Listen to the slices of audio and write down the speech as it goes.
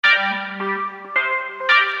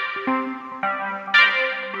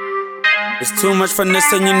It's too much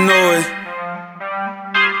finesse and you know it.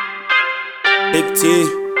 Big T,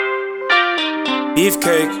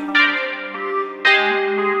 beefcake.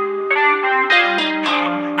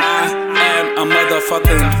 I am a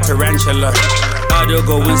motherfucking tarantula. I'll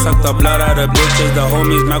go and suck the blood out of bitches. The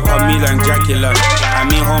homies might call me like Dracula. I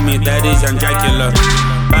mean homie, that is young Dracula.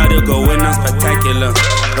 I'll go in, I'm spectacular.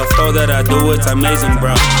 The flow that I do, it's amazing,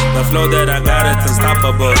 bro. The flow that I got, it's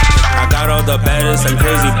unstoppable. I got all the baddest and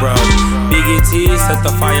crazy, bro. Big T set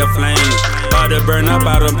the fire flame. About to burn up,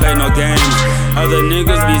 I don't play no games. Other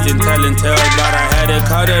niggas be telling tales, but I had to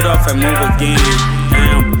cut it off and move again.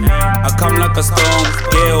 Damn, I come like a storm,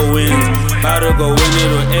 gale winds. About to go in it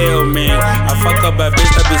with ailment. I fuck up a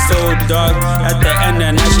bitch that be so dark. At the end,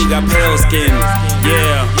 and now she got pale skin.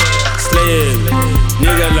 Yeah, slid.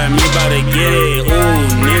 Nigga like me bout to get it. Ooh,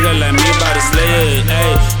 nigga like me bout to slay it.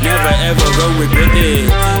 Ayy, never ever go regret it.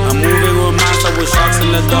 I'm moving with monster with sharks in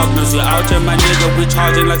the darkness. We out here, my nigga, we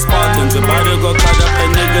charging like Spartans. We bout to go cut up the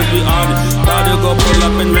niggas, we on it. Bout to go pull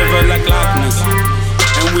up in river like Loch Ness.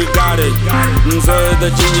 And we got it. So the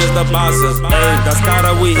genius, the bosses. Ayy, that's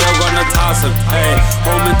gotta we here gonna toss him. Ayy,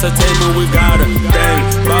 H.O.M.E Entertainment, we got it. Dang,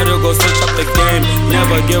 bout to go switch up the game.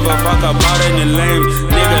 Never give a fuck about any lame.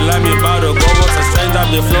 Nigga like me bout to go with a strange. I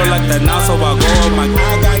be flow like that now, so I go on my.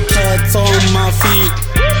 I got cats on my feet,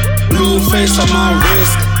 blue face on my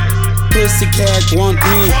wrist. Pussycat want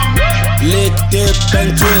me, lick, dip,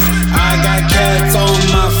 and twist. I got cats on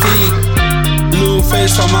my feet, blue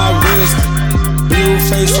face on my wrist. Blue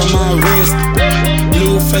face on my wrist,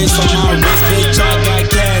 blue face on my wrist. Bitch, I got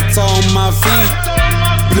cats on my feet,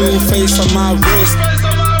 blue face on my wrist.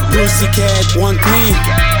 Pussycat want me,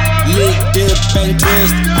 lick, dip, and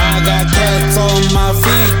twist. I got cats on my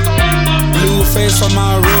feet, blue face on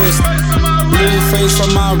my wrist, blue face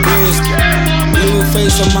on my wrist, blue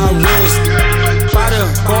face on my wrist. About to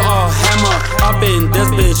go all hammer up in this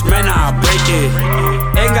bitch, man, I break it.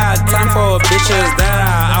 Ain't got time for bitches that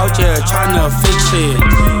are out here tryna fix it.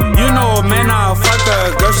 You know, man, I fuck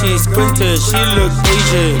her girl, she squinted, she look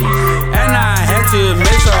Asian. And I had to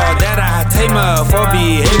make sure that I tame her for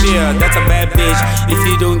behavior. That's a bad bitch. If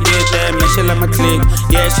you don't get that, man, she let me click.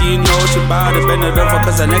 Yeah, she know she bout to bend it over,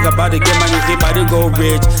 cause a nigga bout to get money, he bout to go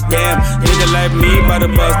rich. Damn, nigga like me bout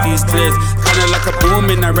to bust these clips. Kinda like a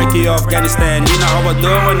boom in Iraqi, Afghanistan. You know how I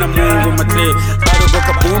do it when I move with my clip. Bout to go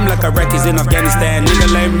kaboom like Iraqis in Afghanistan.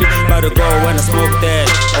 Nigga like me bout to go when I smoke that.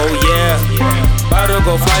 Oh yeah, bout to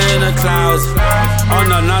go fly in the clouds.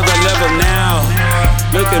 On another level now.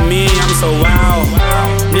 Look at me, I'm so wow.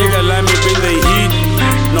 Nigga like me bring the heat.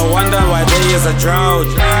 No wonder why there is a drought.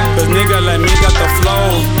 Cause nigga like me got the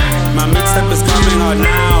flow. My mixtape is coming out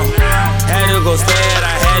now. Had to go stead,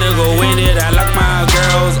 I had to go win it. I like my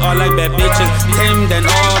girls, all like bad bitches. Tamed and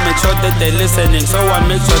all, make sure that they listening. So I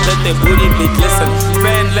make sure that they booty be glisten.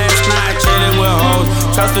 Spent last night chilling with hoes.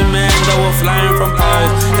 Trust me man, they were flying from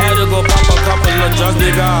poles. Had to go pop a couple of drugs,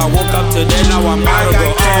 nigga. I woke up today, now I'm about to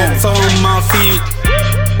go cats on my feet,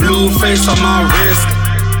 blue face on my wrist.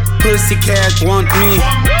 Pussycat want me,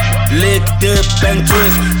 lick, dip, and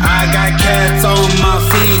twist. I got cats on my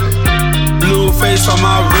feet, blue face on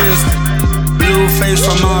my wrist. Blue face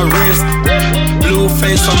on my wrist, blue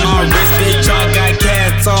face on my wrist. Bitch, I got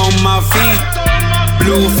cats on my feet,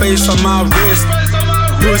 blue face on my wrist.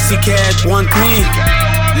 Pussycat want me,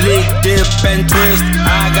 lick, dip, and twist.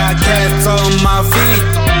 I got cats on my feet,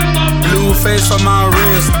 blue face on my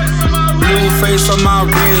wrist, blue face on my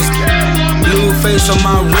wrist, blue face on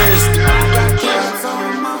my wrist. I got cats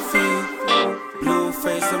on my feet, blue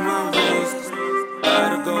face on my wrist.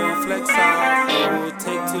 Gotta go flex out, oh,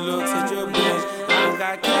 take 2 looks at your bitch. I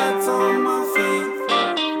got cats on my feet,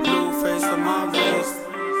 blue face on my wrist.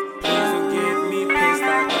 Please don't get me pissed, I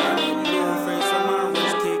got a blue face on my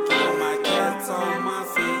wrist. Kicking my cats on my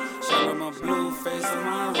feet, show them a blue face on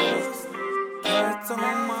my wrist. Cats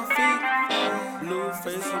on my feet, blue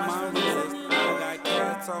face on my wrist. I got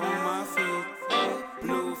cats on my feet,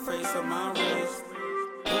 blue face on my wrist.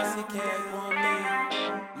 Pussycat.